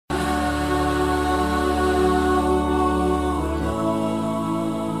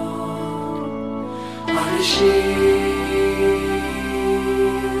shield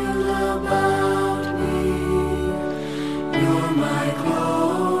about me. You're my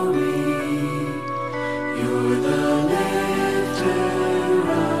glory. You're the lifter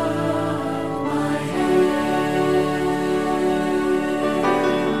of my head.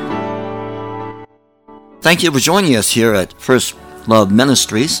 Thank you for joining us here at First Love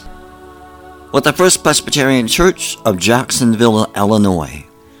Ministries with the First Presbyterian Church of Jacksonville, Illinois,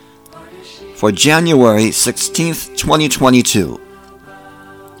 for January 16th, 2022.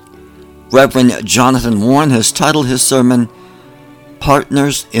 Reverend Jonathan Warren has titled his sermon,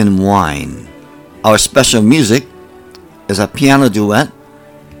 Partners in Wine. Our special music is a piano duet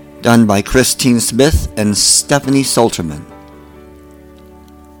done by Christine Smith and Stephanie Salterman.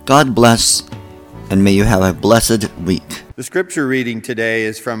 God bless, and may you have a blessed week. The scripture reading today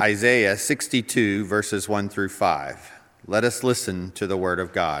is from Isaiah 62, verses 1 through 5. Let us listen to the word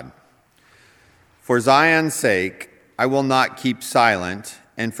of God. For Zion's sake, I will not keep silent,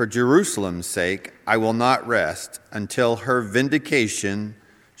 and for Jerusalem's sake, I will not rest until her vindication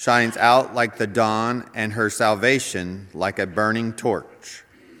shines out like the dawn and her salvation like a burning torch.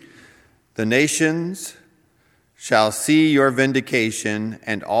 The nations shall see your vindication,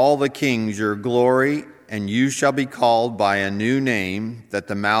 and all the kings your glory, and you shall be called by a new name that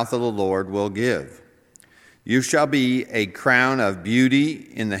the mouth of the Lord will give. You shall be a crown of beauty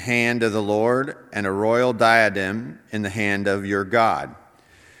in the hand of the Lord, and a royal diadem in the hand of your God.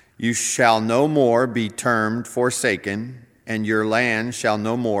 You shall no more be termed forsaken, and your land shall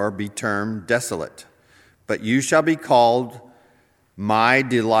no more be termed desolate. But you shall be called, my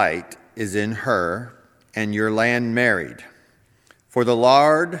delight is in her, and your land married. For the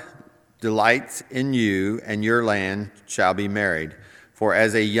Lord delights in you, and your land shall be married. For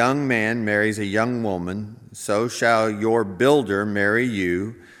as a young man marries a young woman, so shall your builder marry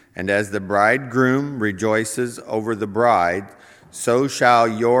you, and as the bridegroom rejoices over the bride, so shall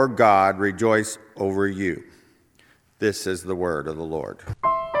your God rejoice over you. This is the word of the Lord.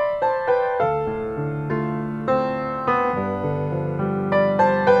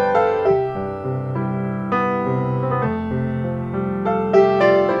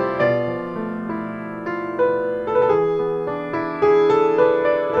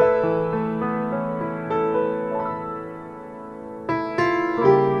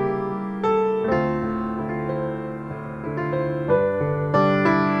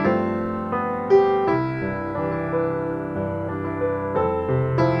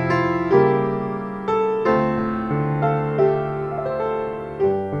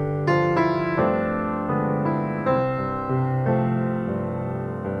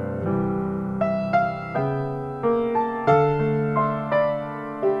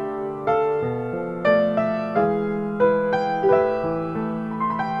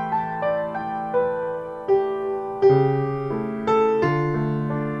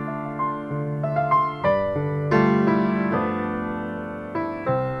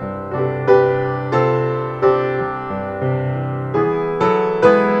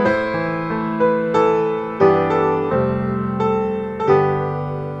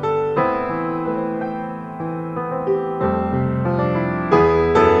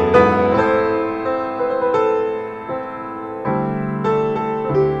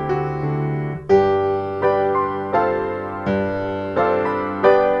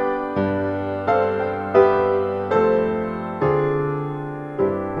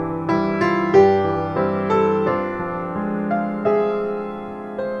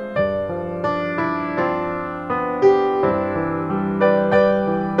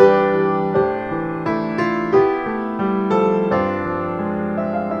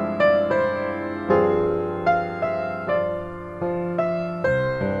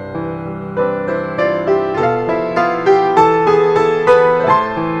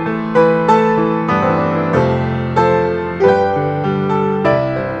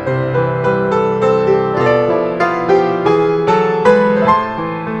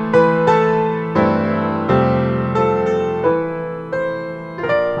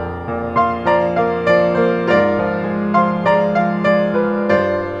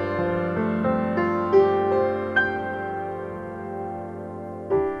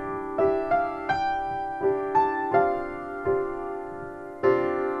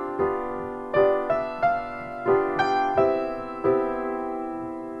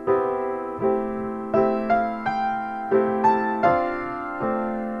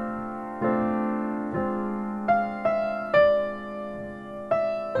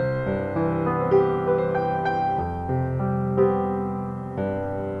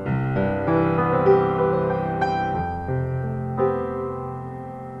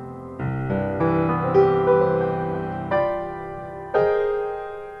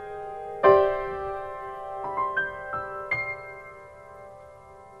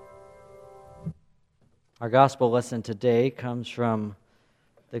 Our gospel lesson today comes from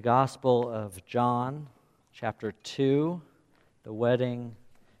the Gospel of John, chapter 2, the wedding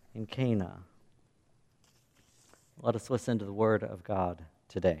in Cana. Let us listen to the word of God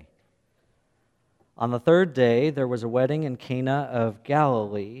today. On the third day, there was a wedding in Cana of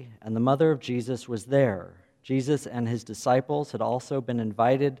Galilee, and the mother of Jesus was there. Jesus and his disciples had also been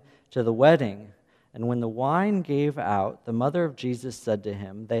invited to the wedding. And when the wine gave out, the mother of Jesus said to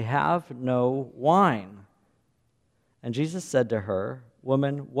him, "They have no wine." And Jesus said to her,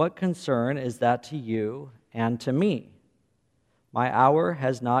 "Woman, what concern is that to you and to me? My hour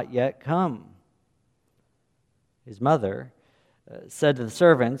has not yet come." His mother said to the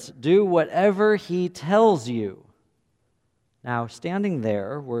servants, "Do whatever he tells you." Now, standing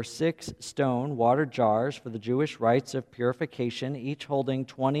there were 6 stone water jars for the Jewish rites of purification, each holding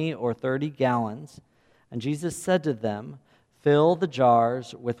 20 or 30 gallons. And Jesus said to them, "Fill the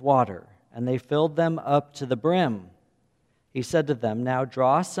jars with water." And they filled them up to the brim. He said to them, "Now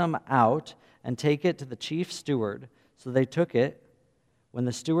draw some out and take it to the chief steward." So they took it. When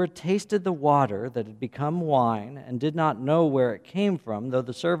the steward tasted the water that had become wine and did not know where it came from, though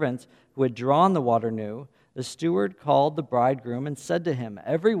the servants who had drawn the water knew, the steward called the bridegroom and said to him,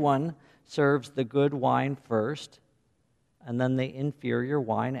 "Everyone serves the good wine first, and then the inferior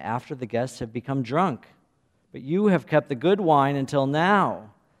wine after the guests have become drunk. But you have kept the good wine until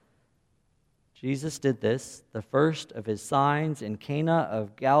now." Jesus did this, the first of his signs in Cana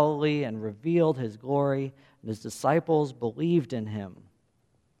of Galilee, and revealed his glory, and his disciples believed in him.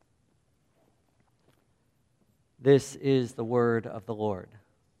 This is the word of the Lord.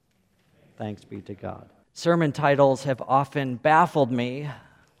 Thanks be to God. Sermon titles have often baffled me.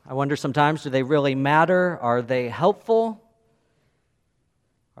 I wonder sometimes, do they really matter? Are they helpful?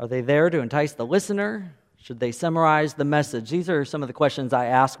 Are they there to entice the listener? Should they summarize the message? These are some of the questions I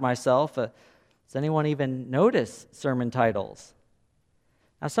ask myself. Does anyone even notice sermon titles?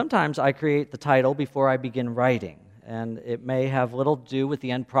 Now, sometimes I create the title before I begin writing, and it may have little to do with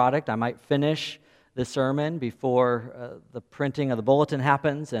the end product. I might finish the sermon before the printing of the bulletin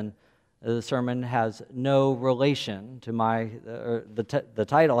happens, and the sermon has no relation to the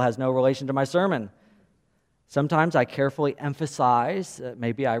title has no relation to my sermon. Sometimes I carefully emphasize,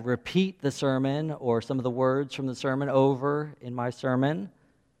 maybe I repeat the sermon or some of the words from the sermon over in my sermon.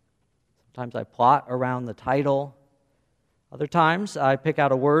 Sometimes I plot around the title. Other times I pick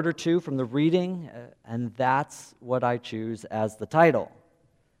out a word or two from the reading, and that's what I choose as the title.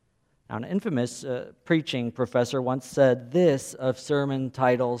 Now, an infamous preaching professor once said this of sermon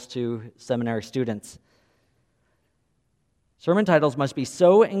titles to seminary students: "Sermon titles must be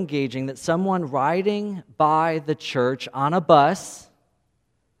so engaging that someone riding by the church on a bus,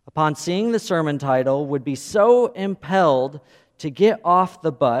 upon seeing the sermon title, would be so impelled to get off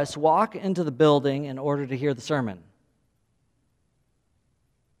the bus, walk into the building in order to hear the sermon."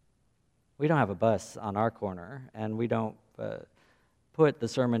 We don't have a bus on our corner, and we don't put the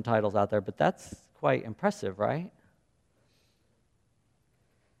sermon titles out there, but that's quite impressive, right?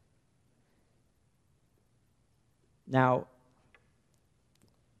 Now,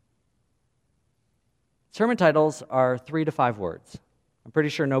 sermon titles are 3 to 5 words. I'm pretty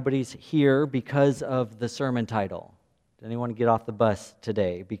sure nobody's here because of the sermon title. Did anyone get off the bus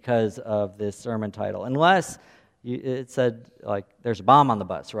today because of this sermon title? Unless it said, like, there's a bomb on the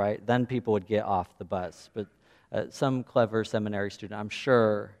bus, right? Then people would get off the bus. But some clever seminary student, I'm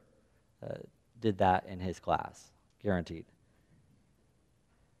sure, did that in his class, guaranteed.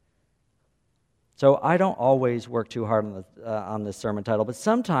 So I don't always work too hard on this sermon title, but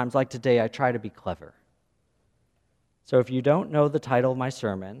sometimes, like today, I try to be clever. So if you don't know the title of my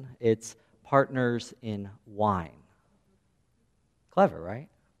sermon, it's Partners in Wine. Clever, right?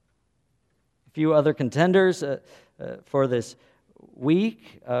 A few other contenders for this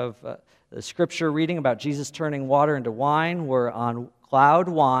week of the scripture reading about Jesus turning water into wine were on Cloud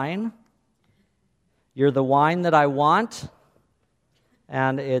Wine, You're the Wine That I Want,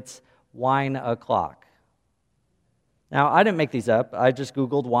 and it's Wine O'Clock. Now, I didn't make these up. I just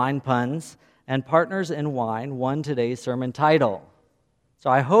Googled wine puns, and Partners in Wine won today's sermon title. So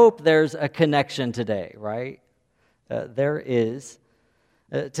I hope there's a connection today, right? There is.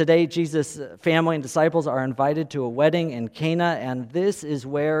 Today, Jesus' family and disciples are invited to a wedding in Cana, and this is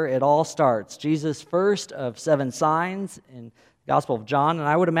where it all starts. Jesus' first of 7 signs in the Gospel of John, and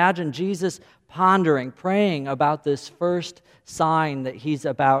I would imagine Jesus pondering, praying about this first sign that he's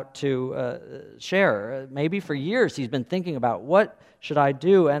about to share. Maybe for years he's been thinking about, what should I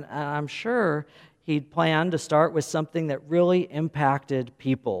do? And I'm sure he'd planned to start with something that really impacted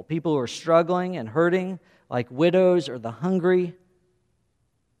people who are struggling and hurting, like widows or the hungry.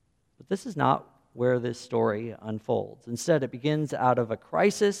 But this is not where this story unfolds. Instead, it begins out of a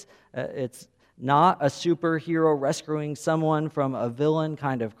crisis. It's not a superhero rescuing someone from a villain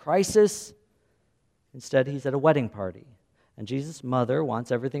kind of crisis. Instead, he's at a wedding party, and Jesus' mother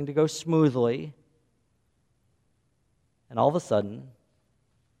wants everything to go smoothly. And all of a sudden,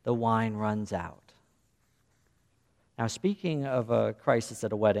 the wine runs out. Now, speaking of a crisis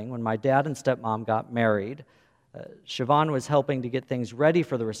at a wedding, when my dad and stepmom got married, Siobhan was helping to get things ready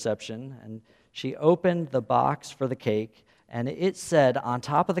for the reception, and she opened the box for the cake, and it said on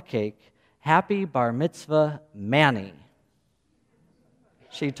top of the cake, "Happy Bar Mitzvah, Manny."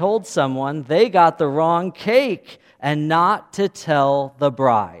 She told someone they got the wrong cake and not to tell the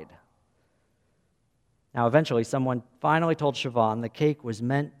bride. Now, eventually, someone finally told Siobhan the cake was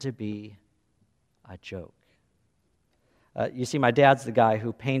meant to be a joke. You see, my dad's the guy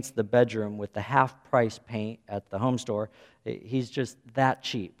who paints the bedroom with the half-price paint at the home store. He's just that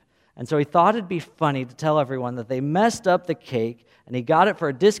cheap. And so he thought it'd be funny to tell everyone that they messed up the cake and he got it for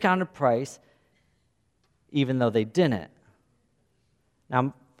a discounted price, even though they didn't.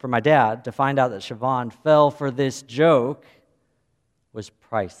 Now, for my dad, to find out that Siobhan fell for this joke was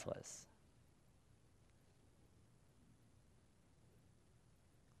priceless.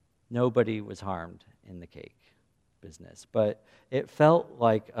 Nobody was harmed in the cake business, but it felt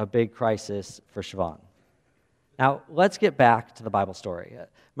like a big crisis for Siobhan. Now, let's get back to the Bible story.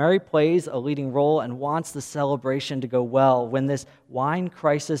 Mary plays a leading role and wants the celebration to go well. When this wine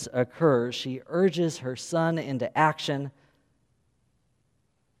crisis occurs, she urges her son into action.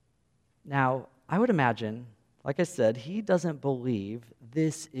 Now, I would imagine, like I said, he doesn't believe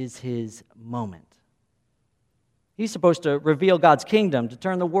this is his moment. He's supposed to reveal God's kingdom, to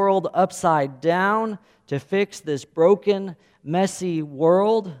turn the world upside down, to fix this broken, messy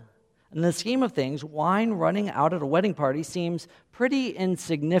world. In the scheme of things, wine running out at a wedding party seems pretty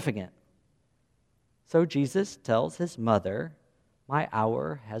insignificant. So Jesus tells his mother, "My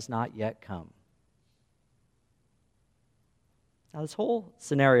hour has not yet come." Now, this whole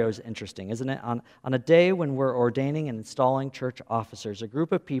scenario is interesting, isn't it? On a day when we're ordaining and installing church officers, a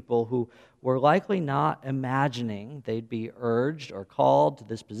group of people who were likely not imagining they'd be urged or called to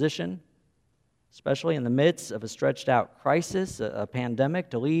this position, especially in the midst of a stretched-out crisis, a pandemic,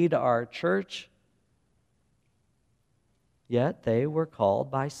 to lead our church. Yet they were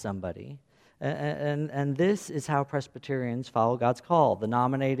called by somebody. And this is how Presbyterians follow God's call. The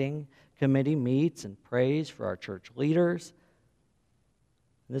nominating committee meets and prays for our church leaders.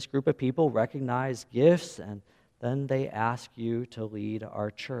 This group of people recognize gifts, and then they ask you to lead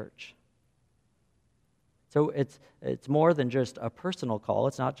our church. So it's more than just a personal call.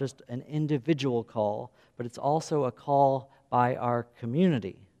 It's not just an individual call, but it's also a call by our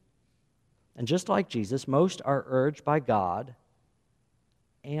community. And just like Jesus, most are urged by God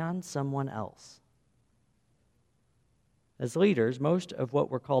and someone else. As leaders, most of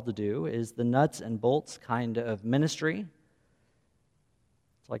what we're called to do is the nuts and bolts kind of ministry.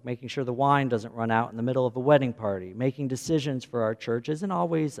 It's like making sure the wine doesn't run out in the middle of a wedding party. Making decisions for our church isn't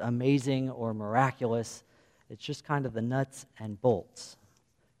always amazing or miraculous. It's just kind of the nuts and bolts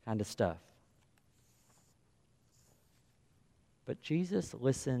kind of stuff. But Jesus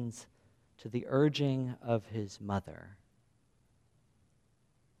listens to the urging of his mother.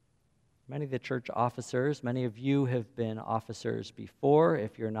 Many of the church officers, many of you have been officers before,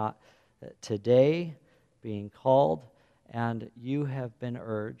 if you're not today being called. And you have been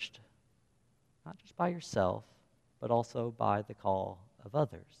urged, not just by yourself, but also by the call of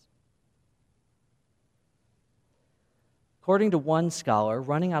others. According to one scholar,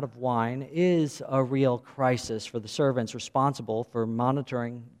 running out of wine is a real crisis for the servants responsible for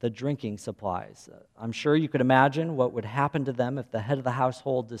monitoring the drinking supplies. I'm sure you could imagine what would happen to them if the head of the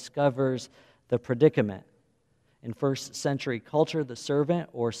household discovers the predicament. In first century culture, the servant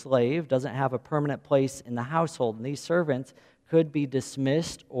or slave doesn't have a permanent place in the household, and these servants could be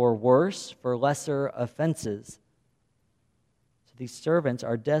dismissed or worse for lesser offenses. So these servants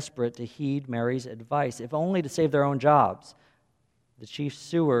are desperate to heed Mary's advice, if only to save their own jobs. The chief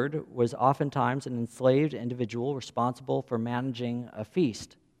steward was oftentimes an enslaved individual responsible for managing a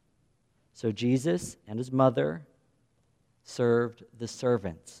feast. So Jesus and his mother served the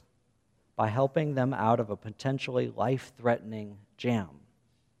servants by helping them out of a potentially life-threatening jam.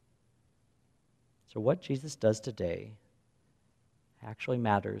 So what Jesus does today actually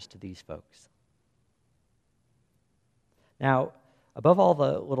matters to these folks. Now, above all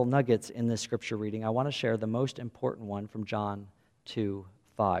the little nuggets in this scripture reading, I want to share the most important one from John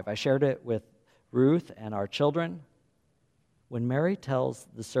 2:5. I shared it with Ruth and our children. When Mary tells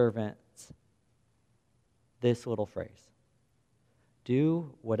the servants this little phrase,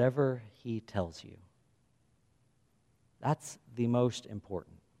 Do whatever he tells you. That's the most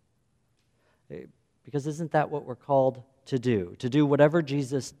important. Because isn't that what we're called to do? To do whatever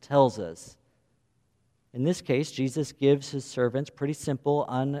Jesus tells us. In this case, Jesus gives his servants pretty simple,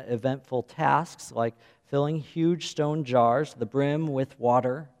 uneventful tasks like filling huge stone jars to the brim with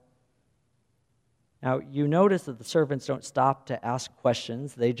water. Now, you notice that the servants don't stop to ask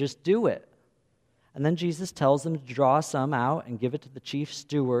questions, they just do it. And then Jesus tells them to draw some out and give it to the chief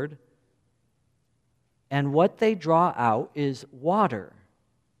steward. And what they draw out is water.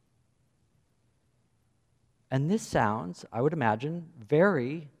 And this sounds, I would imagine,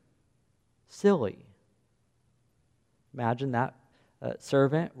 very silly. Imagine that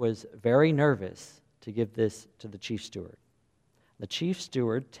servant was very nervous to give this to the chief steward. The chief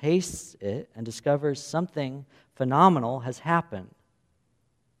steward tastes it and discovers something phenomenal has happened.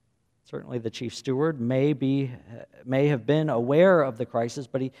 Certainly the chief steward may have been aware of the crisis,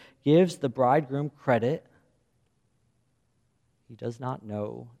 but he gives the bridegroom credit. He does not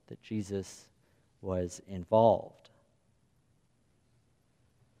know that Jesus was involved.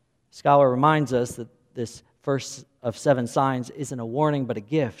 Scholar reminds us that this first of 7 signs isn't a warning but a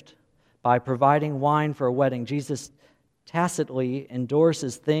gift. By providing wine for a wedding, Jesus tacitly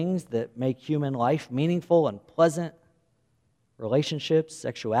endorses things that make human life meaningful and pleasant: relationships,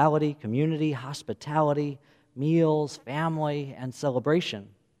 sexuality, community, hospitality, meals, family, and celebration.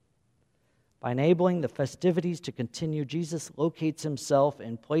 By enabling the festivities to continue, Jesus locates himself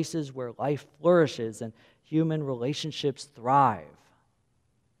in places where life flourishes and human relationships thrive.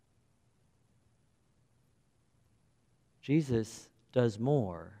 Jesus does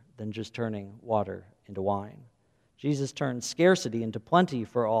more than just turning water into wine. Jesus turns scarcity into plenty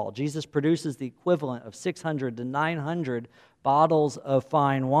for all. Jesus produces the equivalent of 600 to 900 bottles of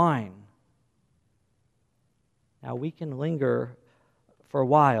fine wine. Now, we can linger for a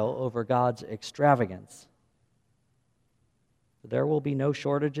while over God's extravagance. There will be no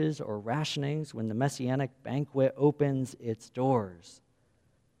shortages or rationings when the Messianic banquet opens its doors.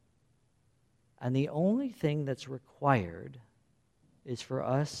 And the only thing that's required is for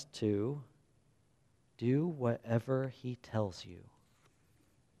us to do whatever he tells you,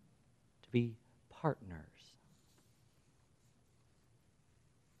 to be partners,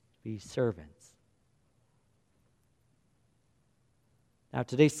 to be servants. Now,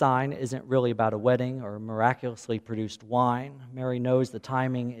 today's sign isn't really about a wedding or miraculously produced wine. Mary knows the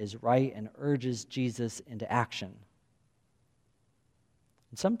timing is right and urges Jesus into action.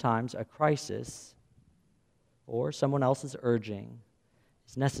 And sometimes a crisis or someone else's urging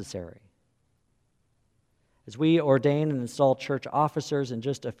is necessary. As we ordain and install church officers in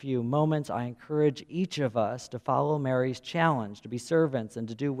just a few moments, I encourage each of us to follow Mary's challenge, to be servants and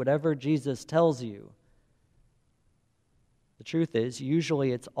to do whatever Jesus tells you. The truth is,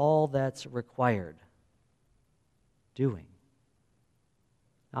 usually it's all that's required. Doing.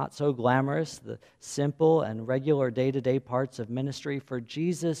 Not so glamorous, the simple and regular day-to-day parts of ministry, for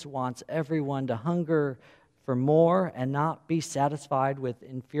Jesus wants everyone to hunger for more and not be satisfied with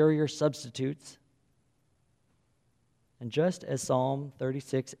inferior substitutes. And just as Psalm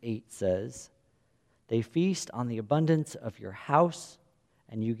 36:8 says, they feast on the abundance of your house,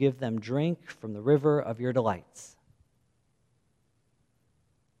 and you give them drink from the river of your delights.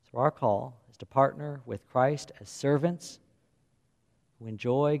 So our call is to partner with Christ as servants who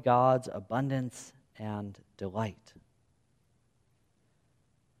enjoy God's abundance and delight.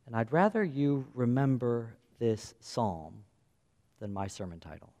 And I'd rather you remember this psalm than my sermon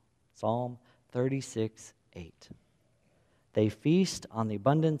title. Psalm 36:8. They feast on the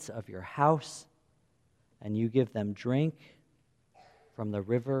abundance of your house, and you give them drink from the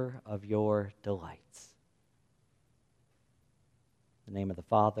river of your delights. In the name of the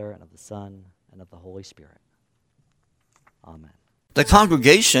Father, and of the Son, and of the Holy Spirit. Amen. The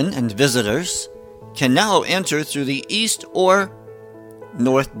congregation and visitors can now enter through the east or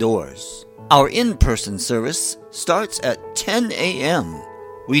north doors. Our in-person service starts at 10 a.m.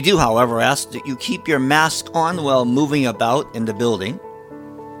 We do, however, ask that you keep your mask on while moving about in the building.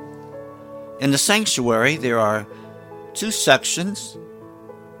 In the sanctuary, there are 2 sections,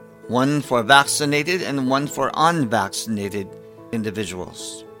 one for vaccinated and one for unvaccinated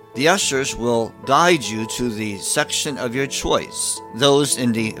individuals. The ushers will guide you to the section of your choice. Those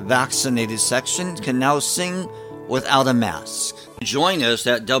in the vaccinated section can now sing without a mask. Join us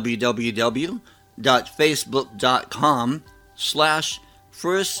at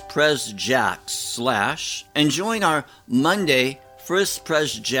www.facebook.com/FirstPresJax/ and join our Monday First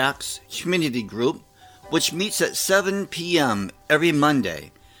Pres Jax community group, which meets at 7 p.m. every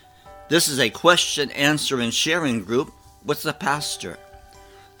Monday. This is a question, answer, and sharing group with the pastor.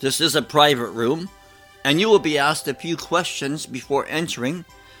 This is a private room, and you will be asked a few questions before entering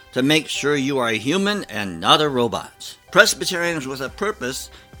to make sure you are a human and not a robot. Presbyterians with a Purpose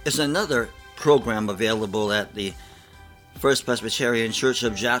is another program available at the First Presbyterian Church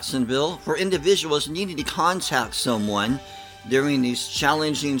of Jacksonville for individuals needing to contact someone during these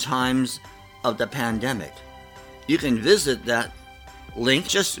challenging times of the pandemic. You can visit that link.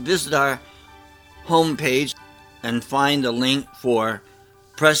 Just visit our homepage and find the link for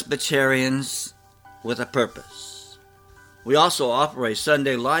Presbyterians with a Purpose. We also offer a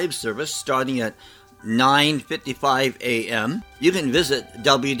Sunday live service starting at 9:55 a.m. You can visit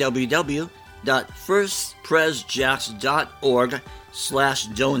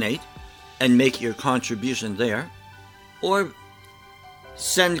www.firstpresjax.org/donate and make your contribution there, or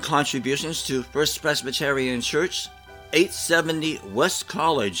send contributions to First Presbyterian Church, 870 West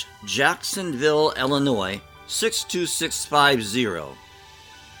College, Jacksonville, Illinois, 62650.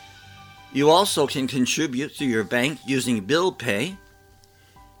 You also can contribute to your bank using Bill Pay.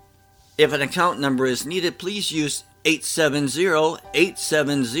 If an account number is needed, please use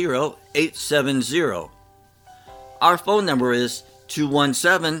 870-870-870. Our phone number is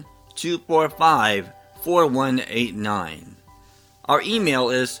 217-245-4189. Our email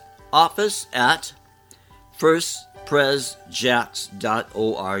is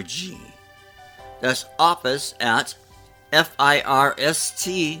office@firstpresjax.org. That's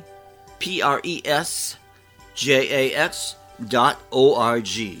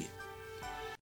office@firstpresjax.org.